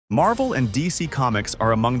Marvel and DC Comics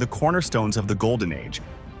are among the cornerstones of the Golden Age,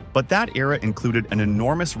 but that era included an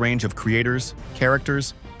enormous range of creators,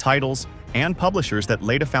 characters, titles, and publishers that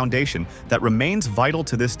laid a foundation that remains vital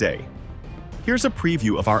to this day. Here's a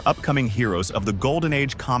preview of our upcoming heroes of the Golden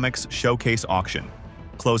Age Comics Showcase Auction,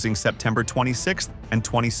 closing September 26th and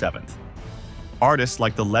 27th. Artists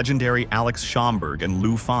like the legendary Alex Schomburg and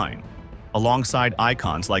Lou Fine, alongside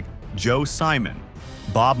icons like Joe Simon,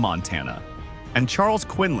 Bob Montana, and Charles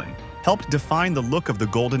Quinlan, helped define the look of the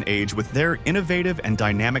Golden Age with their innovative and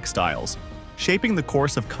dynamic styles, shaping the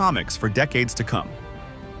course of comics for decades to come.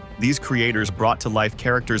 These creators brought to life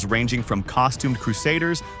characters ranging from costumed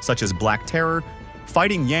crusaders such as Black Terror,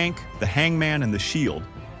 Fighting Yank, the Hangman, and the Shield,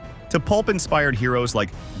 to pulp-inspired heroes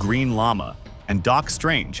like Green Llama and Doc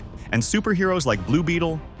Strange, and superheroes like Blue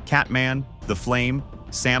Beetle, Catman, The Flame,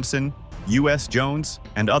 Samson, U.S. Jones,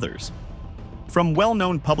 and others. From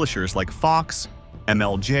well-known publishers like Fox,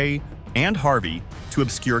 MLJ, and Harvey to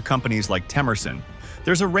obscure companies like Temerson,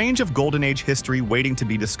 there's a range of Golden Age history waiting to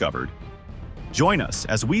be discovered. Join us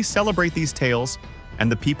as we celebrate these tales and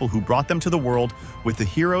the people who brought them to the world with the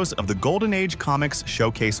heroes of the Golden Age Comics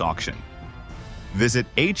Showcase Auction. Visit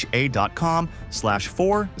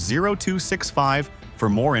ha.com/40265 for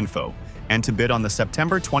more info and to bid on the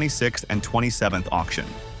September 26th and 27th auction.